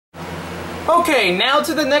Okay, now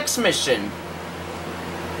to the next mission.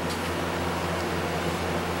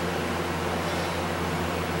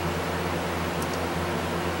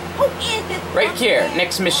 Right here,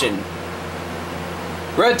 next mission.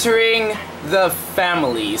 Reentering the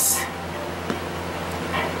families.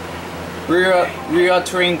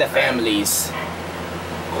 Reentering the families.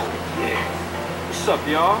 What's up,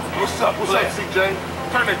 y'all? What's up, CJ?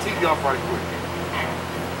 Turn that TV off right quick.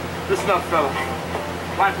 Listen up, fellas.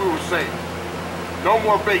 Like we were saying, no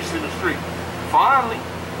more base in the street. Finally,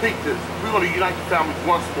 peep this. We're going to unite the families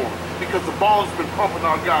once more because the ball has been pumping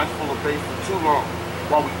our guys full of base for too long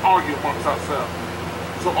while we argue amongst ourselves.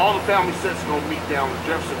 So all the family sets are going to meet down in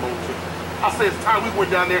Jefferson Motel. I say it's time we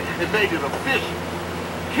went down there and made it official.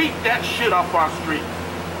 Keep that shit off our street.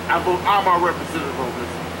 I'm our representative on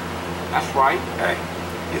this. That's right. Hey,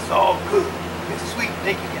 it's all good. If Sweet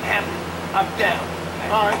think you can handle it, I'm down.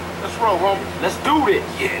 Hey. All right, let's roll, homie. Let's do this.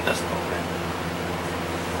 Yeah, let's go, man.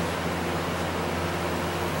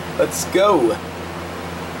 Let's go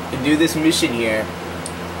and do this mission here.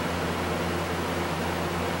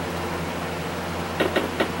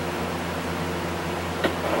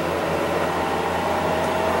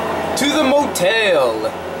 To the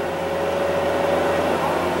motel.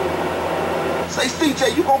 Say,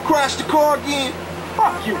 CJ, you gonna crash the car again?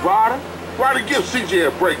 Fuck you, Ryder. Ryder, give CJ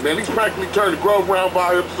a break, man. He's practically turned the Grove around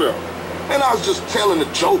by himself. Man, I was just telling a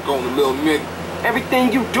joke on the little nigga.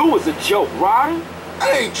 Everything you do is a joke, Ryder.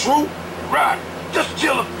 That ain't true. Right. Just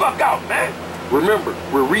chill the fuck out, man. Remember,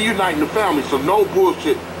 we're reuniting the family, so no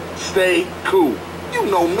bullshit. Stay cool. You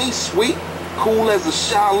know me, Sweet. Cool as a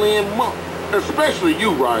Shaolin monk. Especially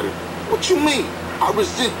you, Ryder. What you mean? I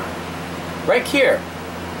resent... Right here.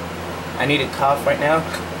 I need a cough right now.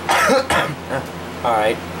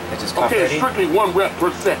 Alright, I just coughed Okay, ready. strictly 1 rep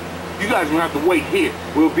per second. You guys gonna have to wait here.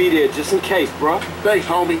 We'll be there just in case, bro. Thanks,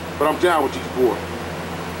 homie, but I'm down with these boys.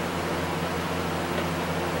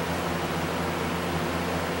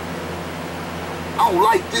 I don't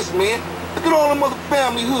like this, man. Look at all them other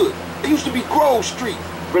family hoods. They used to be Grove Street.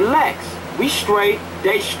 Relax. We straight,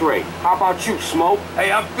 they straight. How about you, Smoke?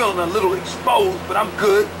 Hey, I'm feeling a little exposed, but I'm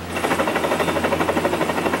good. This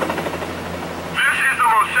is the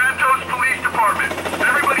Los Santos Police Department.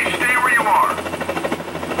 Everybody stay where you are.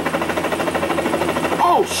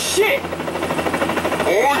 Oh, shit!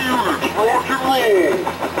 All units, rock and roll.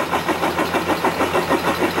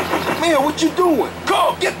 Man, what you doing?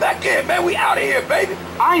 Go, get back in, man. We out of here, baby.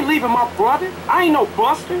 I ain't leaving my brother. I ain't no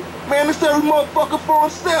buster. Man, it's every motherfucker for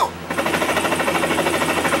himself.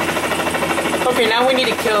 Okay, now we need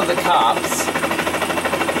to kill the cops.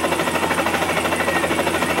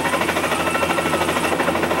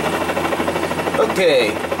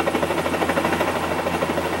 Okay.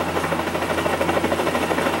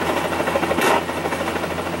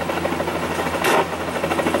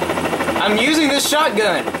 I'm using this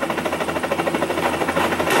shotgun.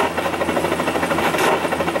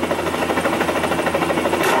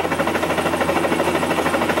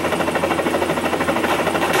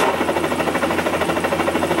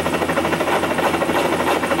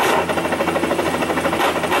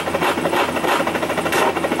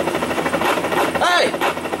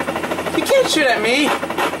 Shoot at me.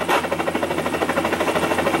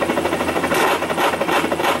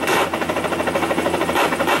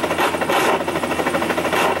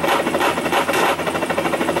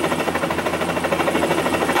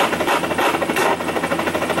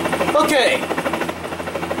 Okay.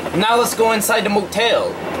 Now let's go inside the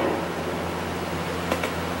motel.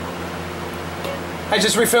 I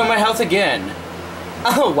just refilled my health again.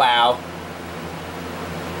 Oh wow.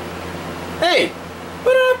 Hey!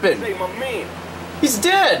 What happened? Hey, my man. He's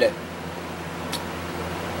dead.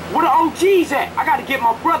 Where the OG's at? I gotta get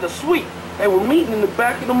my brother, Sweet. Hey, we're meeting in the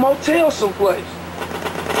back of the motel someplace.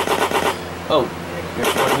 Oh,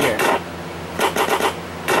 there's one here.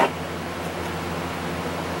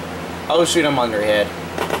 I'll shoot him on their head.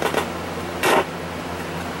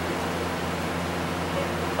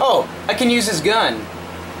 Oh, I can use his gun.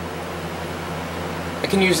 I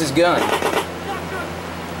can use his gun.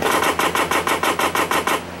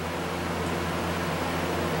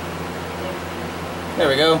 There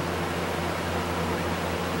we go.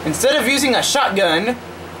 Instead of using a shotgun,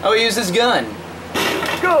 I'll use his gun.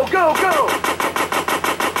 Go, go, go!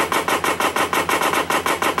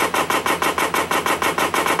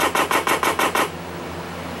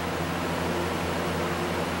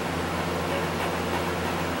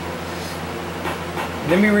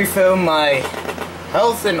 Let me refill my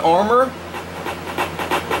health and armor.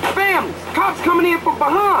 Families! Cops coming in from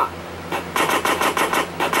behind!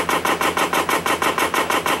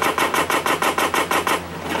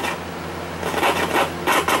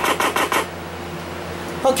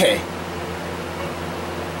 Okay.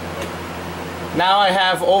 Now I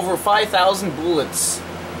have over 5,000 bullets.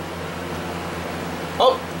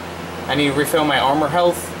 Oh, I need to refill my armor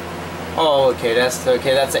health. Oh, okay, that's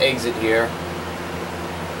the exit here.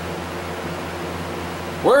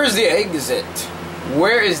 Where is the exit?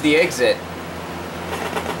 Where is the exit?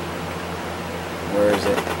 Where is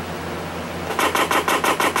it?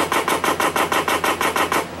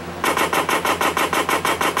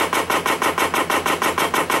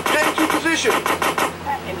 Get into position.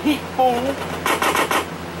 And heat, fool.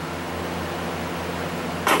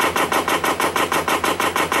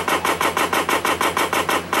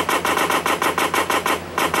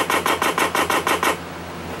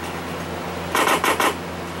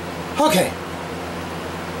 Okay.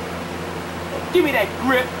 Give me that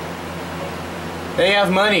grip. They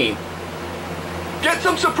have money. Get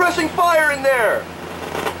some suppressing fire in there.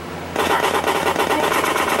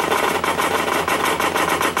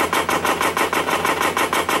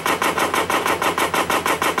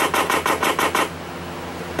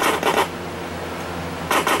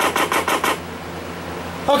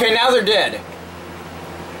 Okay, now they're dead.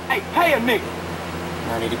 Hey, pay a nigga.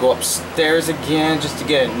 I need to go upstairs again just to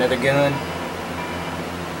get another gun.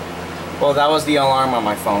 Well, that was the alarm on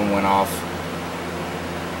my phone went off.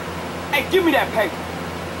 Hey, give me that paper.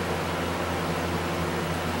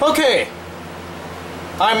 Okay.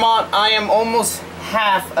 I am almost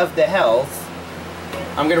half of the health.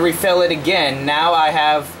 I'm gonna refill it again. Now I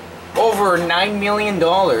have over $9 million.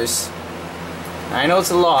 I know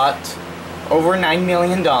it's a lot. Over $9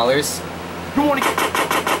 million. You wanna get...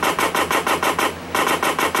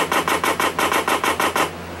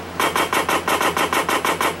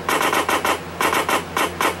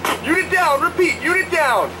 Unit down, repeat, unit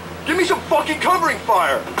down. Give me some fucking covering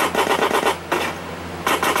fire.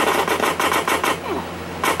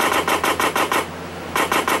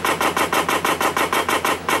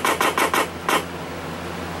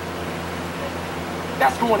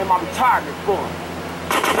 That's going in my retirement fund.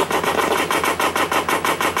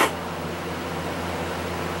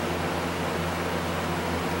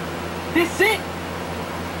 This it?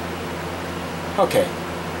 Okay.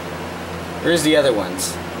 Here's the other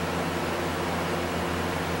ones.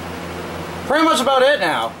 Pretty much about it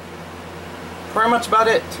now. Pretty much about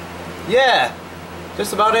it. Yeah.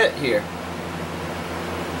 Just about it here.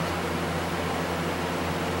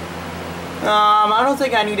 I don't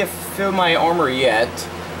think I need to fill my armor yet.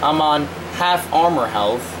 I'm on half armor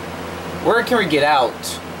health. Where can we get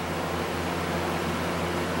out?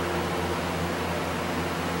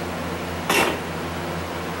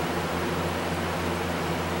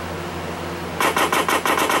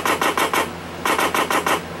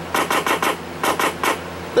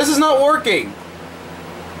 This is not working.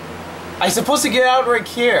 I'm supposed to get out right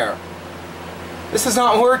here. This is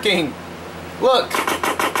not working. Look.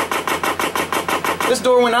 This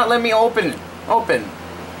door will not let me open.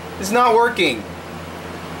 It's not working.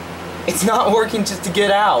 It's not working just to get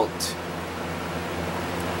out.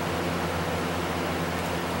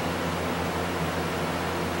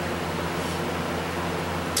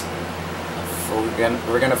 So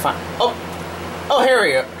we're gonna find. Oh, here are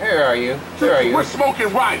you. Here are you. Here are you. We're smoking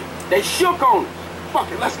right. They shook on us.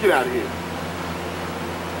 Fuck it, let's get out of here.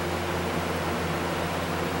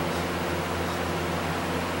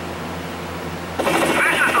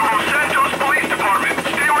 This is the Los Santos Police Department.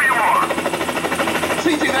 Stay where you are.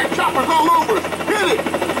 CJ, that chopper's all over us. Hit it.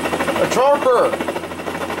 A chopper.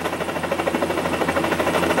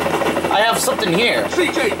 I have something here.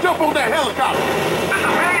 CJ, jump on that helicopter.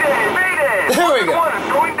 Mayday! Mayday! There we go. One is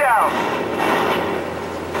going down.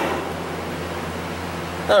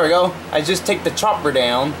 There we go. I just take the chopper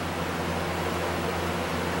down.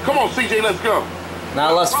 Come on, CJ, let's go.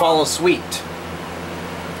 Now let's follow Sweet.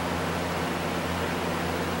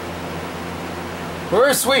 Where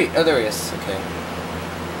is Sweet? Oh, there he is. Okay.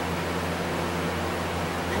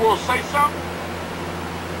 You want to say something?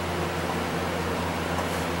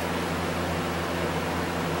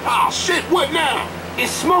 Ah, shit, what now?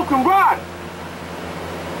 It's smoking rod.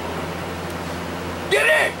 Get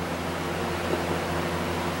in!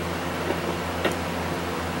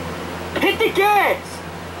 Hit the gas.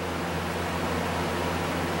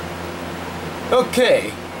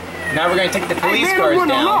 Okay. Now we're gonna take the police hey, man, cars I'm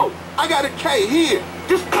running down. low. I got a K here.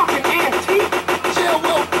 This fucking antique. Tell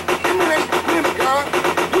well, Emmett ain't him, God.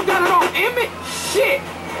 You got it on Emmett? Shit.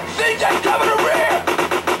 CJ, cover the rear!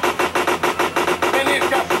 And it's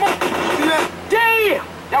got smoke. See that? Damn.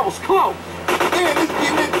 That was close. Man, it's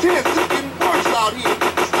getting intense. It's getting worse out here.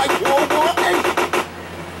 It's like World War VIII.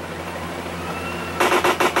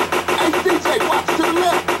 Hey, CJ, watch to the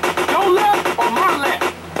left. Your left or my left?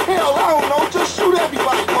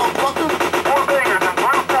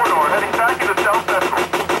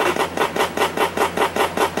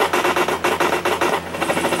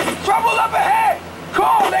 up ahead!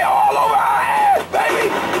 Call, they all over our ass, baby!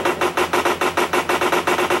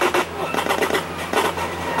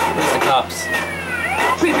 Where's the cops?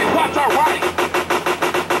 CJ, watch our right!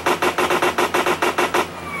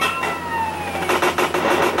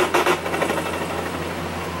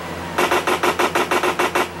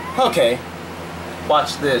 Okay.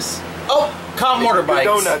 Watch this. Oh! Cop motorbikes.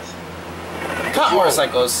 Donuts. Cop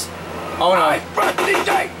motorcycles. Oh no. Front,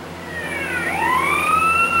 DJ!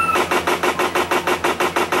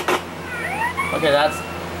 Okay, that's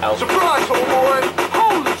out. Surprise, homeboy!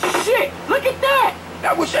 Holy shit! Look at that!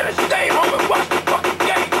 Now we should have stayed home and watched the fucking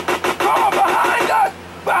game. Come on, behind us!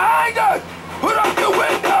 Behind us! Put up your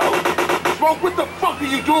window! Smoke, what the fuck are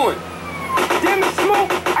you doing? Damn it, Smoke!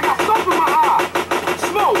 I got soap in my eye!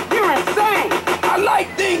 Smoke, you're insane! I like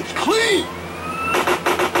things clean!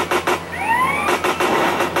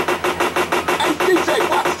 Hey, CJ,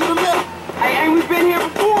 watch to the left! Hey, ain't we been here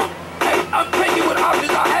before? Hey, I'm taking what options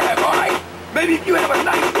I have, alright? Maybe if you have a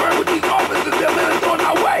nice word with these officers, they'll let us on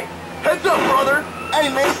our way. Heads up, brother!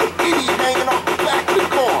 Hey, man, some idiot hanging off the back of the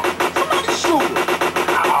car. Somebody shoot him!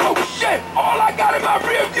 Oh, shit! All I got in my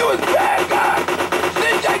rear view is bad guys!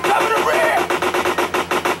 CJ, cover the rear!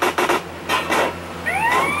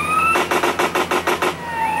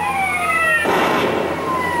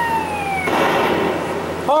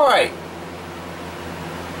 Alright.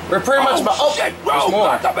 We're pretty much about. Oh, shit! there's Road more.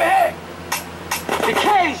 blocked up ahead! The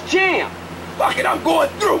K's jammed! Fuck it, I'm going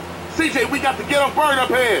through! CJ, we got to get him burned up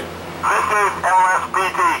here! This is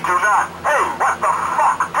LSPD. Do not. Hey, what the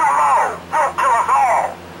fuck? Too low. Don't kill us all.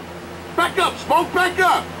 Back up, Smoke, back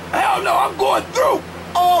up! Hell no, I'm going through!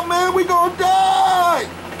 Oh, man, we gonna die!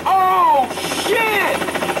 Oh, shit!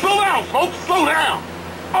 Slow down, Smoke, slow down!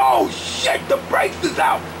 Oh shit, the brakes is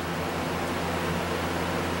out!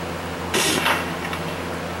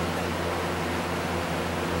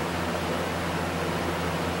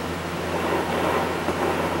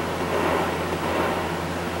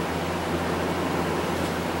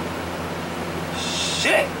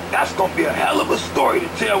 Shit, that's gonna be a hell of a story to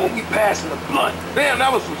tell when we pass in the blunt. Damn,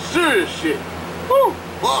 that was some serious shit. Woo!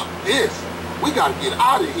 Fuck this. We gotta get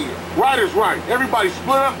out of here. Right is right. Everybody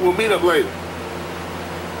split up. We'll meet up later.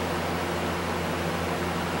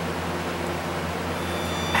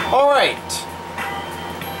 Alright.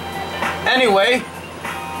 Anyway,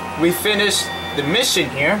 we finished the mission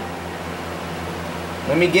here.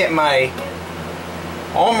 Let me get my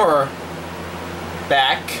armor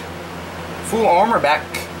back. Full armor back.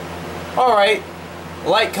 Alright.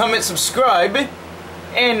 Like, comment, subscribe.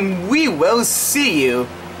 And we will see you.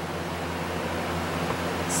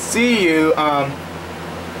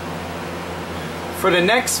 For the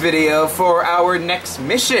next video for our next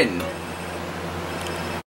mission.